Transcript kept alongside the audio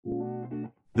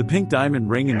The pink diamond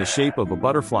ring in the shape of a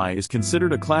butterfly is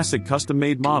considered a classic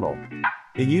custom-made model.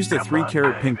 It used a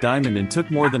 3-carat pink diamond and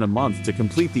took more than a month to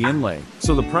complete the inlay,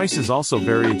 so the price is also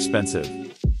very expensive.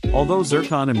 Although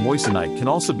zircon and moissanite can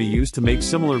also be used to make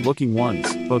similar-looking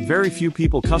ones, but very few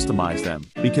people customize them,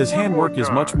 because handwork is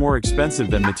much more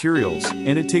expensive than materials,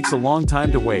 and it takes a long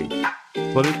time to wait.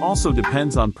 But it also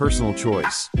depends on personal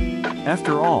choice.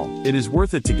 After all, it is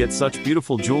worth it to get such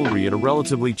beautiful jewelry at a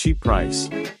relatively cheap price.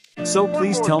 So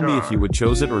please tell me if you would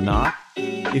choose it or not.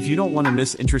 If you don't want to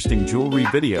miss interesting jewelry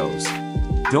videos,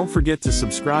 don't forget to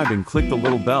subscribe and click the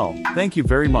little bell. Thank you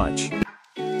very much.